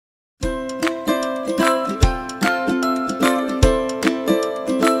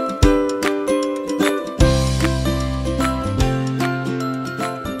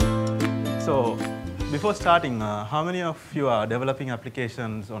before starting, how many of you are developing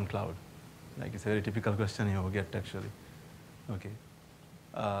applications on cloud? Like it's a very typical question you get actually. Okay.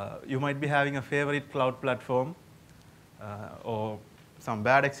 You might be having a favorite cloud platform or some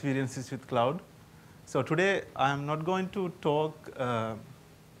bad experiences with cloud. So today I am not going to talk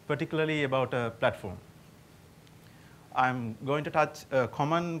particularly about a platform. I'm going to touch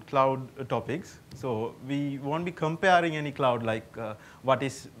common cloud topics. So we won't be comparing any cloud like what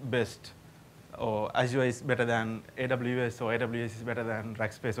is best, or Azure is better than AWS, or AWS is better than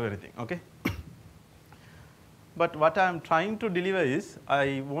Rackspace or anything, okay? But what I'm trying to deliver is,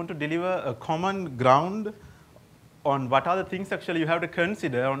 I want to deliver a common ground on what are the things actually you have to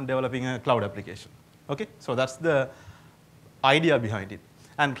consider on developing a cloud application, okay? So that's the idea behind it.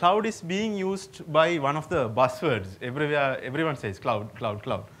 And cloud is being used by one of the buzzwords. Everywhere, everyone says cloud, cloud,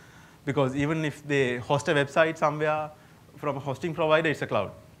 cloud. Because even if they host a website somewhere from a hosting provider, it's a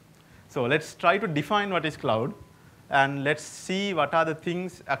cloud. So let's try to define what is cloud, and let's see what are the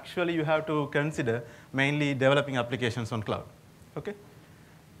things actually you have to consider, mainly developing applications on cloud, okay?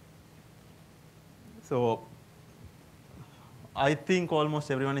 So I think almost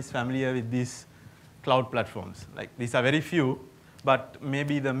everyone is familiar with these cloud platforms. Like these are very few, but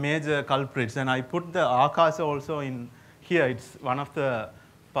maybe the major culprits, and I put the Arcasa also in here. It's one of the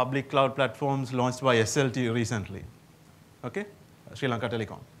public cloud platforms launched by SLT recently, okay? Sri Lanka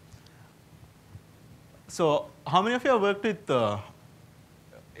Telecom. So how many of you have worked with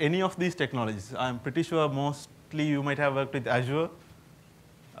any of these technologies? I'm pretty sure mostly you might have worked with Azure,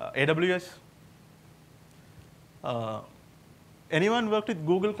 AWS. Anyone worked with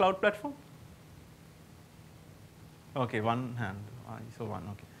Google Cloud Platform? Okay, one hand. I saw one,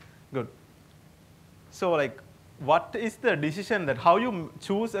 okay, good. So like, what is the decision that how you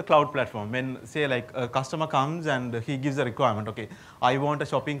choose a cloud platform when, say, like a customer comes and he gives a requirement, okay, I want a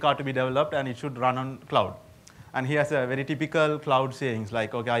shopping cart to be developed and it should run on cloud. And he has a very typical cloud sayings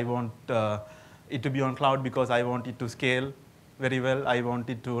like, okay, I want it to be on cloud because I want it to scale very well. I want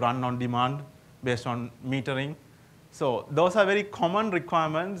it to run on demand based on metering. So those are very common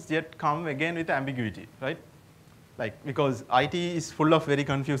requirements, yet come again with ambiguity, right? Like, because IT is full of very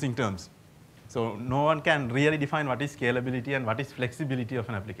confusing terms. So no one can really define what is scalability and what is flexibility of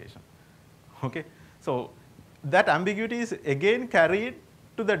an application, okay? So that ambiguity is again carried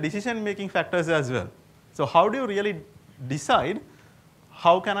to the decision-making factors as well. So how do you really decide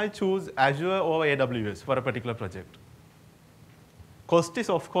how can I choose Azure or AWS for a particular project? Cost is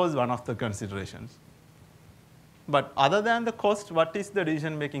of course one of the considerations. But other than the cost, what is the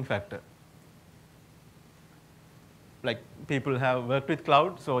decision-making factor? Like people have worked with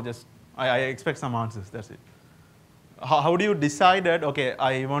cloud, so just I expect some answers, that's it. How do you decide that, okay,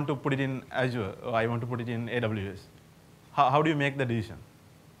 I want to put it in Azure or I want to put it in AWS? How do you make the decision?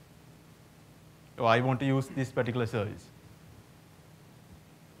 Or I want to use this particular service.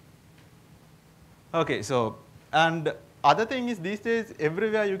 Okay, so, and other thing is these days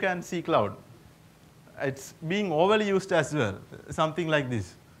everywhere you can see cloud. It's being overly used as well, something like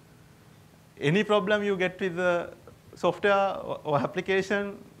this. Any problem you get with the software or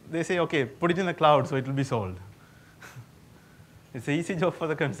application, they say, okay, put it in the cloud so it will be solved. It's an easy job for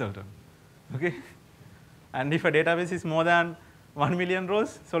the consultant, okay? And if a database is more than 1 million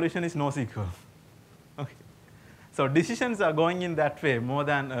rows, solution is NoSQL, okay? So decisions are going in that way more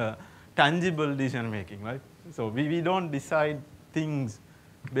than tangible decision making, right? So we don't decide things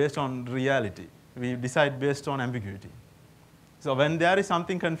based on reality. We decide based on ambiguity. So when there is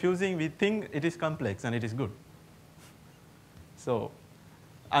something confusing, we think it is complex and it is good. So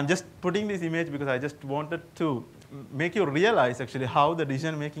I'm just putting this image because I just wanted to make you realize actually how the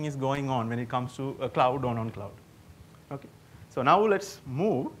decision making is going on when it comes to a cloud or non-cloud. Okay. So now let's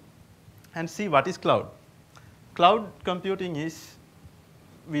move and see what is cloud. Cloud computing is,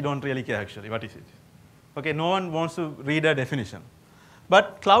 we don't really care actually, what is it? Okay, no one wants to read a definition.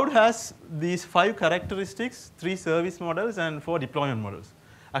 But cloud has these 5 characteristics, 3 service models and 4 deployment models.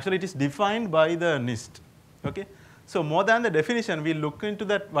 Actually it is defined by the NIST, okay? So more than the definition, we look into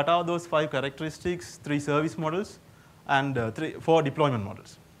that, what are those 5 characteristics, 3 service models, and 4 deployment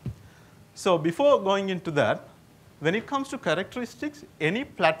models. So before going into that, when it comes to characteristics, any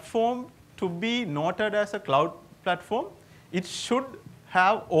platform to be noted as a cloud platform, it should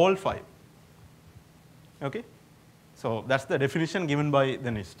have all 5, okay? So that's the definition given by the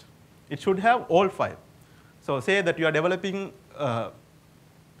NIST. It should have all 5. So say that you are developing a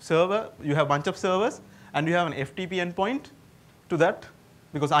server, you have a bunch of servers, and you have an FTP endpoint to that,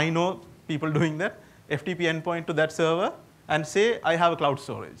 because I know people doing that, FTP endpoint to that server, and say I have a cloud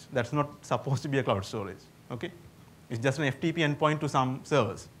storage. That's not supposed to be a cloud storage, okay? It's just an FTP endpoint to some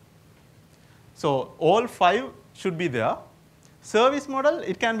servers. So all 5 should be there. Service model,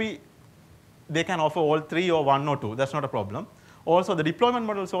 it can be, they can offer all 3 or 1 or 2. That's not a problem. Also, the deployment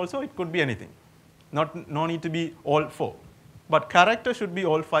models also, it could be anything. No need to be all 4. But character should be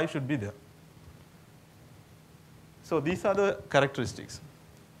all 5 should be there. So these are the characteristics.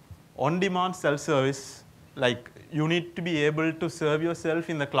 On-demand self-service, like you need to be able to serve yourself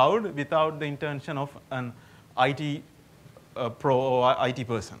in the cloud without the intervention of an IT pro or IT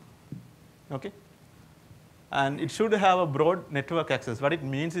person. Okay? And it should have a broad network access. What it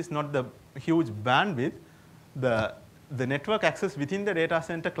means is not the huge bandwidth. The network access within the data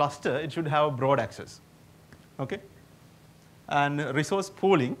center cluster, it should have a broad access. Okay? And resource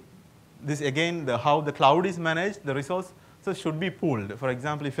pooling, this again, how the cloud is managed, the resources should be pooled. For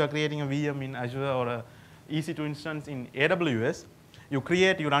example, if you are creating a VM in Azure or a EC2 instance in AWS, you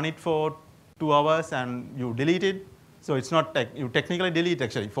run it for 2 hours and you delete it. So it's not you technically delete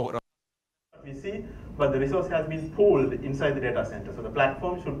actually for we see, but the resource has been pooled inside the data center. So the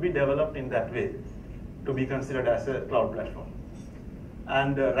platform should be developed in that way to be considered as a cloud platform.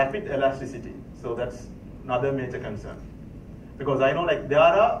 And rapid elasticity. So that's another major concern. Because I know like there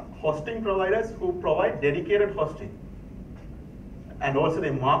are hosting providers who provide dedicated hosting. And also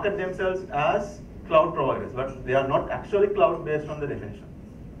they market themselves as cloud providers, but they are not actually cloud based on the definition.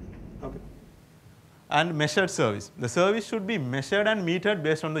 Okay. And measured service. The service should be measured and metered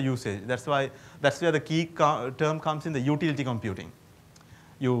based on the usage. That's where the key term comes in the utility computing.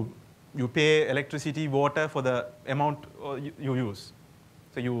 You pay electricity, water for the amount you use.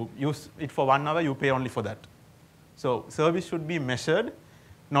 So you use it for 1 hour, you pay only for that. So service should be measured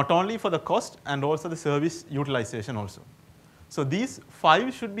not only for the cost and also the service utilization also. So these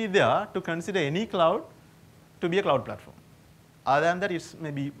 5 should be there to consider any cloud to be a cloud platform. Other than that, it's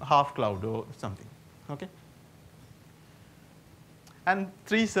maybe half cloud or something. Okay. And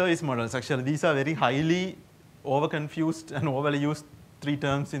 3 service models. Actually, these are very highly over-confused and overly used 3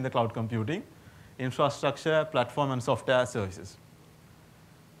 terms in the cloud computing: infrastructure, platform, and software services.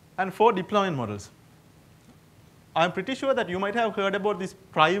 And 4 deployment models. I'm pretty sure that you might have heard about this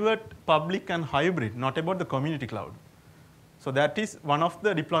private, public, and hybrid, not about the community cloud. So that is one of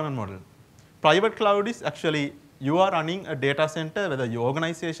the deployment model. Private cloud is actually you are running a data center, whether your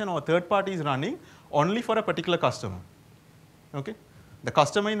organization or third party is running only for a particular customer. Okay? The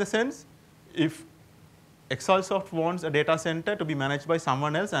customer in the sense, if ExileSoft wants a data center to be managed by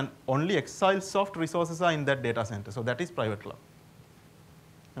someone else and only ExileSoft resources are in that data center. So that is private cloud.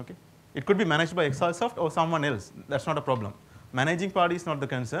 Okay? It could be managed by ExileSoft or someone else. That's not a problem. Managing part is not the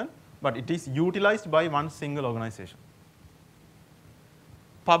concern, but it is utilized by one single organization.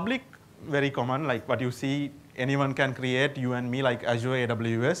 Public, very common, like what you see, anyone can create, you and me, like Azure,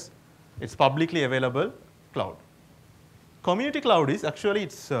 AWS. It's publicly available cloud. Community cloud is actually,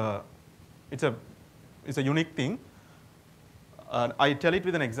 it's a unique thing. I tell it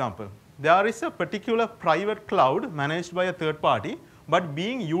with an example. There is a particular private cloud managed by a third party, but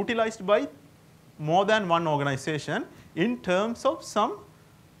being utilized by more than one organization in terms of some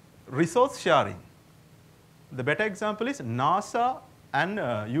resource sharing. The better example is NASA and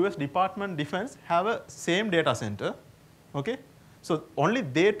US Department of Defense have a same data center. Okay? So only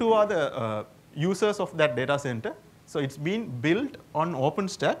they two are the users of that data center. So it's been built on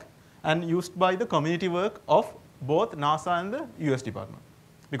OpenStack and used by the community work of both NASA and the US Department.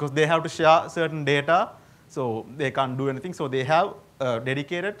 Because they have to share certain data, so they can't do anything. So they have a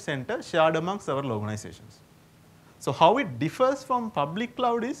dedicated center shared among several organizations. So how it differs from public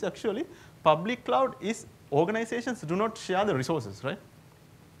cloud is actually, public cloud is organizations do not share the resources, right?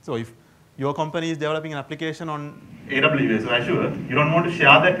 So if your company is developing an application on AWS or Azure, you don't want to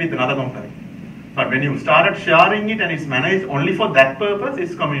share that with another company. But when you started sharing it and it's managed only for that purpose,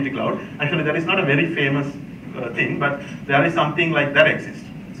 it's community cloud. Actually, that is not a very famous thing, but there is something like that exists.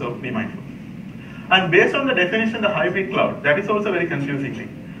 So be mindful. And based on the definition, the hybrid cloud, that is also a very confusing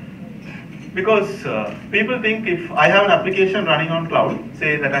thing. Because people think if I have an application running on cloud,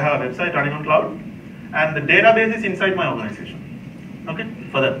 say that I have a website running on cloud, and the database is inside my organization. Okay,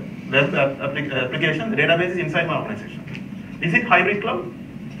 for the web application, the database is inside my organization. Is it hybrid cloud?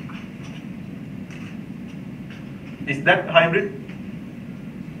 Is that hybrid?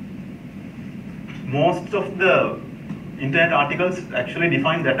 Most of the internet articles actually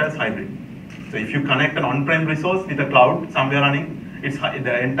define that as hybrid. So if you connect an on-prem resource with a cloud somewhere running, it's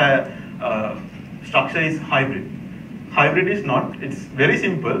the entire structure is hybrid. Hybrid is not. It's very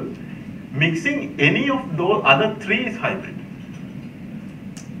simple. Mixing any of those other 3 is hybrid.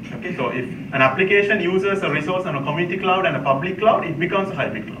 Okay, so if an application uses a resource on a community cloud and a public cloud, it becomes a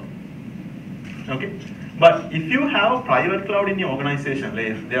hybrid cloud. Okay, But if you have a private cloud in your organization,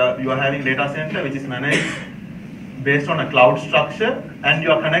 like you are having data center which is managed based on a cloud structure, and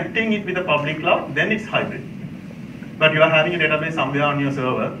you are connecting it with a public cloud, then it's hybrid. But you are having a database somewhere on your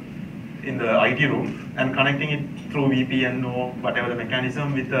server in the IT room and connecting it through VPN or whatever the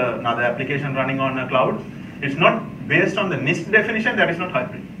mechanism with another application running on a cloud. It's not based on the NIST definition, that is not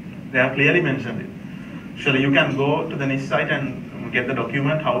hybrid. They have clearly mentioned it. Actually, you can go to the NIST site and get the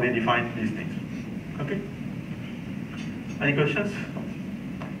document how they define these things. Okay? Any questions?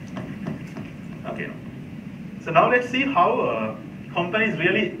 Okay. So now let's see how companies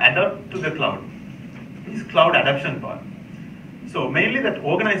really adapt to the cloud. This cloud adoption part. So mainly that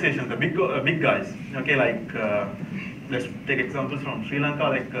organizations, the big guys, okay, like let's take examples from Sri Lanka,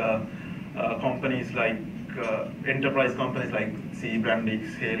 like companies like enterprise companies like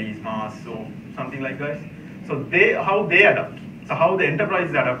Brandix, Haley's, Mars, so something like that. So how they adapt. So how the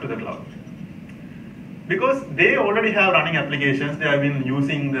enterprises adapt to the cloud. Because they already have running applications, they have been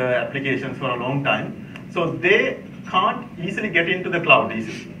using the applications for a long time. So they can't easily get into the cloud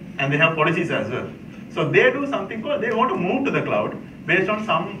easily. And they have policies as well. So they do something called, they want to move to the cloud based on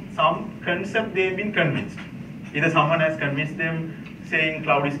some concept they've been convinced. Either someone has convinced them saying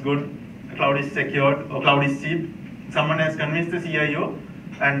cloud is good, cloud is secured, or cloud is cheap. Someone has convinced the CIO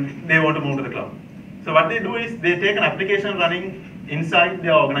and they want to move to the cloud. So what they do is they take an application running inside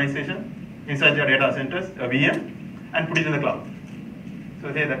their organization, inside their data centers, a VM, and put it in the cloud.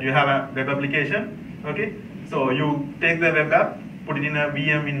 So say that you have a web application, okay? So you take the web app, put it in a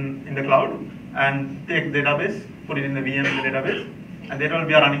VM in the cloud, and take the database, put it in the VM in the database, and they will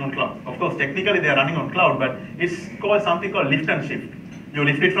be running on cloud. Of course, technically they are running on cloud, but it's called something called lift and shift. You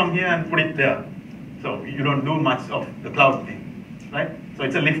lift it from here and put it there. So you don't do much of the cloud thing, right? So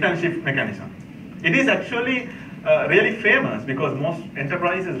it's a lift and shift mechanism. It is actually really famous because most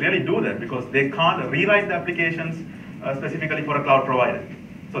enterprises really do that because they can't rewrite the applications specifically for a cloud provider.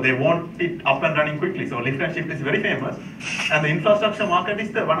 So they want it up and running quickly. So lift and shift is very famous. And the infrastructure market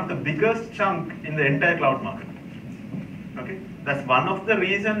is one of the biggest chunk in the entire cloud market. Okay, that's one of the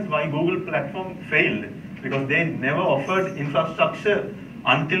reasons why Google platform failed, because they never offered infrastructure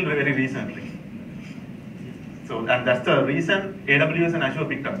until very recently. So, and that's the reason AWS and Azure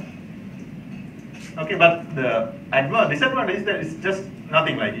picked up. Okay, but the disadvantage is that it's just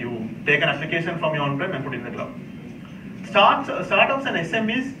nothing like you take an application from your on-prem and put it in the cloud. Startups and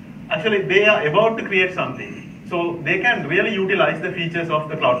SMEs, actually they are about to create something. So they can really utilize the features of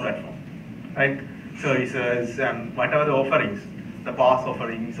the cloud platform, right? Services and whatever the offerings, the PaaS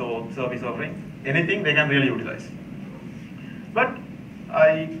offerings or service offerings, anything they can really utilize. But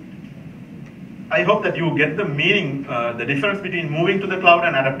I hope that you get the meaning, the difference between moving to the cloud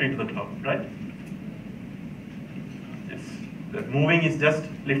and adapting to the cloud, right? The moving is just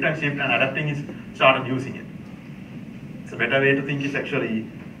lift and shift, and adapting is started using it. It's a better way to think is actually,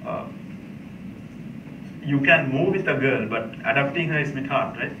 you can move with a girl, but adapting her is a bit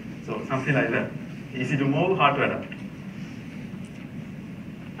hard, right? So something like that. Easy to move, hard to adapt.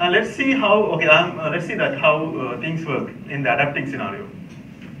 And let's see how, okay, let's see that how things work in the adapting scenario.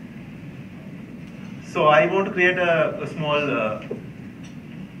 So I want to create a small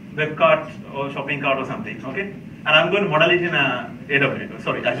web cart or shopping cart or something, okay? And I'm going to model it in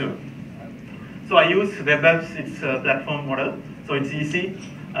Azure. So I use web apps, it's a platform model, so it's easy.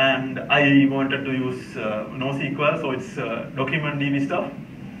 And I wanted to use NoSQL, so it's document DB stuff.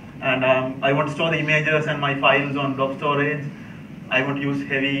 And I want to store the images and my files on blob storage. I want to use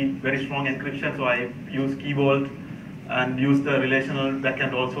heavy, very strong encryption, so I use Key Vault and use the relational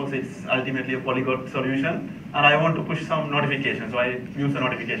backend also, so it's ultimately a polyglot solution. And I want to push some notifications, so I use the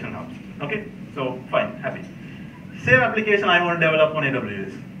notification hub. Okay, so fine, happy. Same application I want to develop on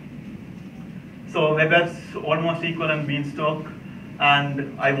AWS. So web apps almost equivalent Beanstalk,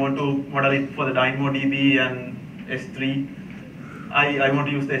 and I want to model it for the DynamoDB and S3. I want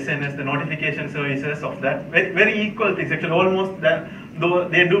to use the SNS, the notification services of that. Very equal things, actually almost that, though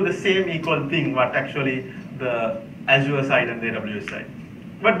they do the same equal thing, but actually the Azure side and the AWS side.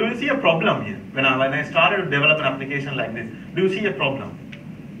 But do you see a problem here? When I started to develop an application like this, do you see a problem?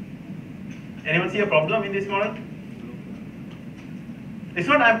 Anyone see a problem in this model? It's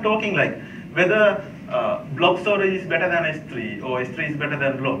not I'm talking like whether blob storage is better than S3 or S3 is better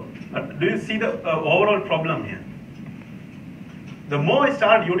than blob. But do you see the overall problem here? The more I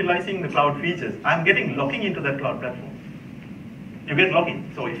start utilizing the cloud features, I'm getting locking into that cloud platform. You get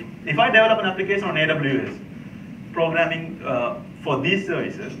locking. So if I develop an application on AWS, programming for these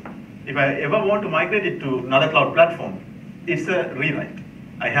services, if I ever want to migrate it to another cloud platform, it's a rewrite.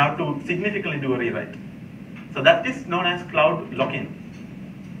 I have to significantly do a rewrite. So that is known as cloud lock-in.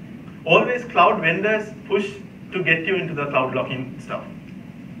 always cloud vendors push to get you into the cloud lock-in stuff.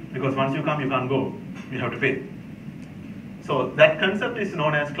 Because once you come, you can't go. You have to pay. So that concept is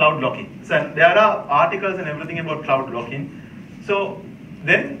known as cloud lock-in. So there are articles and everything about cloud lock-in. So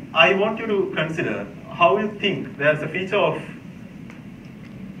then I want you to consider how you think there's a feature of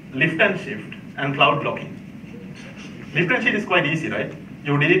lift and shift and cloud lock-in. Lift and shift is quite easy, right?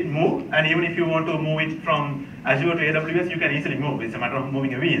 You delete move, and even if you want to move it from Azure to AWS, you can easily move. It's a matter of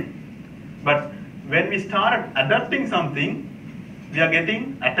moving a VM. But when we start adapting something, we are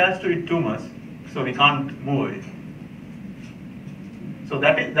getting attached to it too much, so we can't move it. So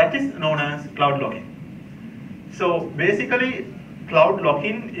that is known as cloud lock-in. So basically, cloud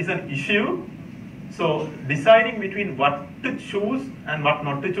lock-in is an issue. So deciding between what to choose and what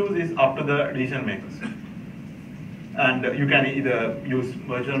not to choose is up to the decision makers. And you can either use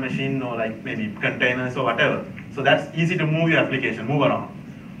virtual machine or like maybe containers or whatever. So that's easy to move your application, move around.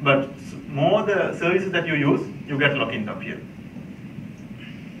 But more the services that you use, you get lock-in up here.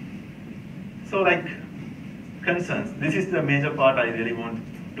 So like concerns, this is the major part I really want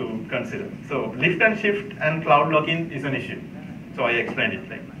to consider. So lift and shift and cloud lock-in is an issue. So I explained it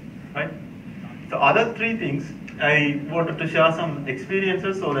like that, right? So other three things, I wanted to share some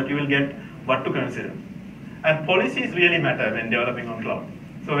experiences so that you will get what to consider. And policies really matter when developing on cloud.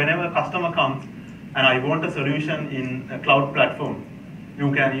 So whenever a customer comes and I want a solution in a cloud platform,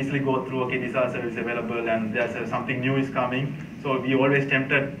 you can easily go through, okay, these are services available and there's something new is coming. So we always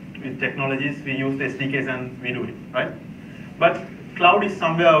tempted with technologies, we use the SDKs and we do it, right? But cloud is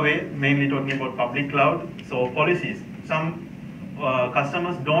somewhere away, mainly talking about public cloud. So policies, some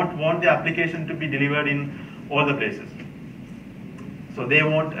customers don't want the application to be delivered in all the places. So they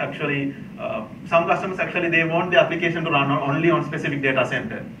want actually, some customers actually, they want the application to run only on specific data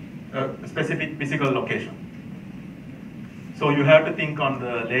center, specific physical location. So you have to think on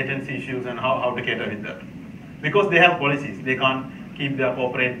the latency issues and how to cater with that. Because they have policies, they can't keep their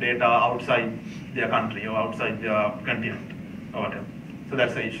corporate data outside their country or outside their continent or whatever. So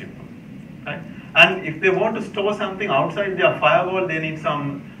that's the issue, right? And if they want to store something outside their firewall, they need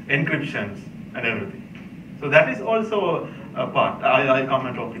some encryptions and everything. So that is also a part. I come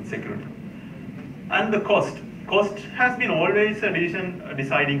and talk with security. And the cost. Cost has been always a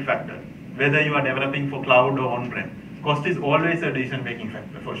deciding factor, whether you are developing for cloud or on-prem. Cost is always a decision-making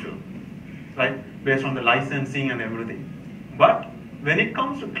factor for sure, right? Based on the licensing and everything. But when it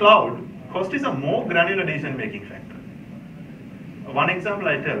comes to cloud, cost is a more granular decision-making factor. One example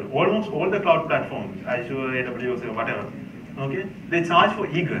I tell, almost all the cloud platforms, Azure, AWS, or whatever, okay, they charge for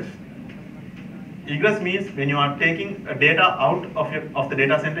egress. Egress means when you are taking data out of the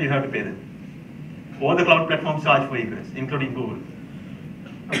data center, you have to pay them. All the cloud platforms charge for egress, including Google.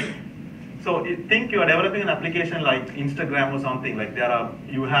 Okay. So think you are developing an application like Instagram or something, like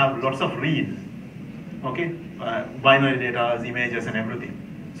you have lots of reads, okay, binary data, images and everything.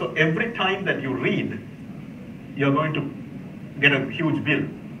 So every time that you read, you're going to get a huge bill.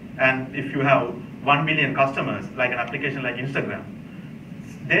 And if you have 1 million customers, like an application like Instagram,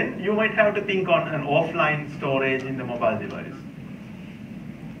 then you might have to think on an offline storage in the mobile device.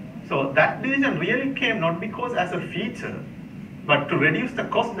 So that decision really came not because as a feature, but to reduce the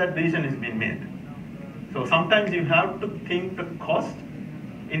cost that decision is being made. So sometimes you have to think the cost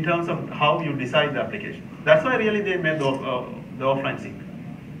in terms of how you decide the application. That's why really they made the offline sync.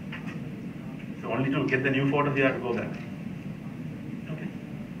 So only to get the new photos you have to go back. Okay.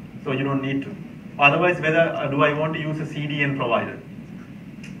 So you don't need to. Otherwise, whether do I want to use a CDN provider?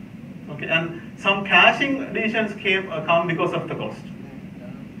 Okay, and some caching decisions come because of the cost.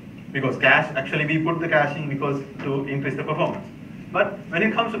 Because cache, actually we put the caching because to increase the performance. But when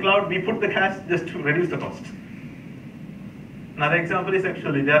it comes to cloud, we put the cache just to reduce the cost. Another example is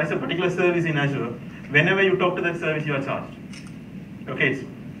actually, there is a particular service in Azure. Whenever you talk to that service, you are charged. Okay,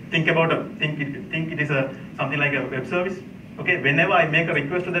 think it is something like a web service. Okay, whenever I make a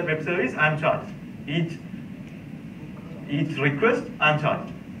request to that web service, I am charged. Each request, I am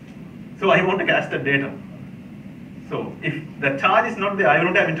charged. So I want to cache the data. So if the charge is not there, I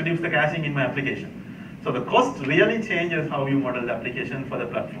wouldn't have introduced the caching in my application. So the cost really changes how you model the application for the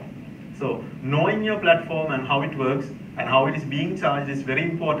platform. So knowing your platform and how it works and how it is being charged is very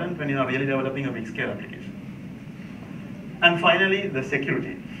important when you are really developing a big scale application. And finally, the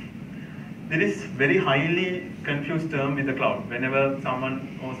security. There is very highly confused term with the cloud. Whenever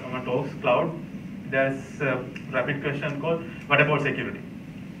someone talks cloud, there's a rapid question called, what about security?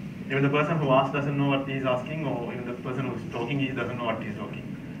 Even the person who asks doesn't know what he's asking, or even the person who's talking, he doesn't know what he's talking.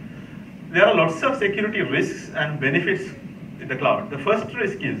 There are lots of security risks and benefits with the cloud. The first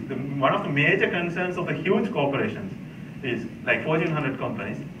risk is, one of the major concerns of the huge corporations is, like Fortune 100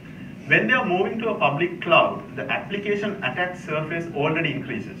 companies, when they are moving to a public cloud, the application attack surface already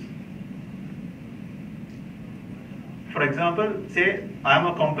increases. For example, say I am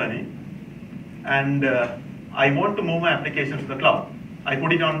a company and I want to move my applications to the cloud. I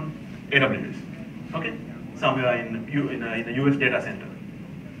put it on AWS, okay, somewhere in a US data center.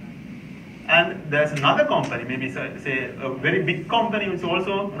 And there's another company, maybe say a very big company, which is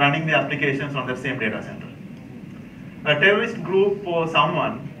also running the applications on the same data center. A terrorist group or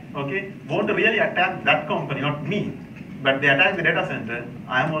someone, okay, want to really attack that company, not me, but they attack the data center,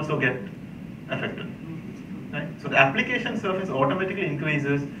 I am also get affected. Right? So the application surface automatically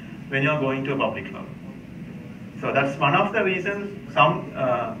increases when you're going to a public cloud. So that's one of the reasons some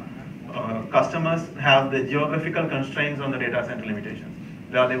customers have the geographical constraints on the data center limitations,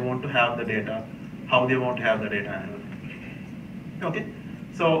 where they want to have the data, how they want to have the data, and everything. Okay,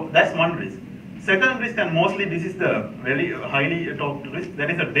 so that's one risk. Second risk, and mostly this is the very highly talked risk,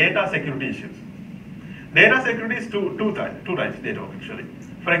 that is the data security issues. Data security is two types they talk actually.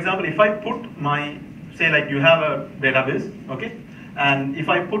 For example, if I put my, say like you have a database, okay, and if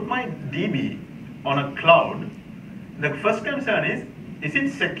I put my DB on a cloud, the first concern is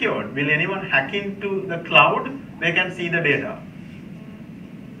it secured? Will anyone hack into the cloud? They can see the data,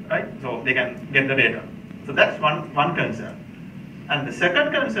 right? So they can get the data. So that's one concern. And the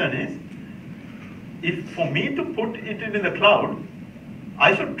second concern is, if for me to put it in the cloud,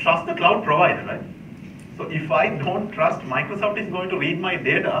 I should trust the cloud provider, right? So if I don't trust Microsoft is going to read my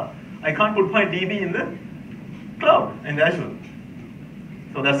data, I can't put my DB in the cloud, in the Azure.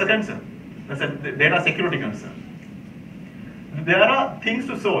 So that's a concern. That's a data security concern. There are things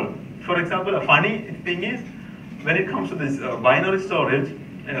to solve. For example, a funny thing is, when it comes to this binary storage,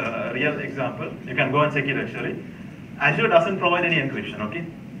 real example, you can go and check it actually. Azure doesn't provide any encryption, okay?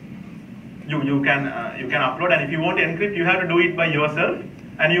 You can upload, and if you want to encrypt, you have to do it by yourself,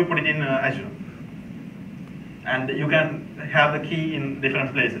 and you put it in Azure. And you can have the key in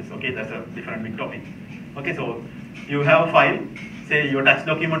different places, okay? That's a different big topic. Okay, so you have a file, say your tax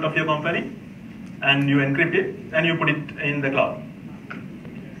document of your company, and you encrypt it, and you put it in the cloud.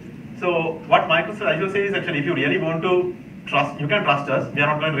 So what Microsoft Azure says is actually, if you really want to trust, you can trust us, we are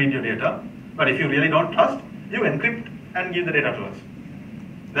not going to read your data, but if you really don't trust, you encrypt and give the data to us.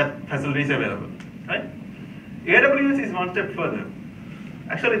 That facility is available, right? AWS is one step further.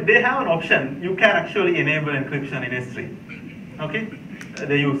 Actually, they have an option, you can actually enable encryption in S3, okay?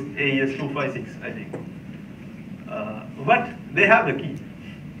 They use AES 256, I think. But they have the key.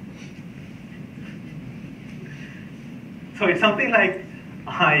 So it's something like,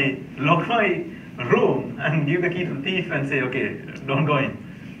 I lock my room and give the key to the thief and say, okay, don't go in.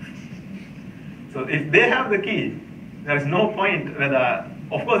 So if they have the key, there is no point whether,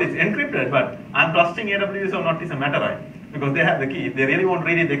 of course it's encrypted, but I'm trusting AWS or not is a matter, right? Because they have the key. If they really want to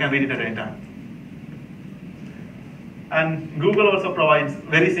read it, they can read it at any time. And Google also provides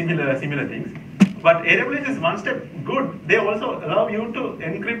very similar things. But AWS is one step good. They also allow you to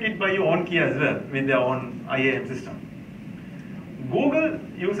encrypt it by your own key as well with their own IAM system. Google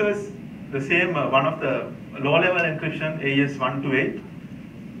uses the same, one of the low-level encryption, AES 128.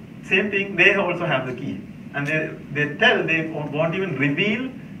 Same thing, they also have the key. And they won't even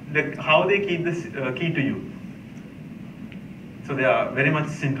reveal how they keep this key to you. So they are very much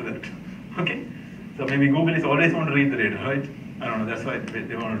into that. Okay? So maybe Google is always want to read the data, right? I don't know, that's why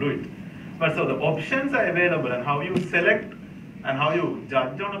they want to do it. But so the options are available, and how you select and how you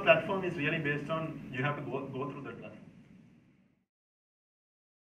judge on a platform is really based on, you have to go through the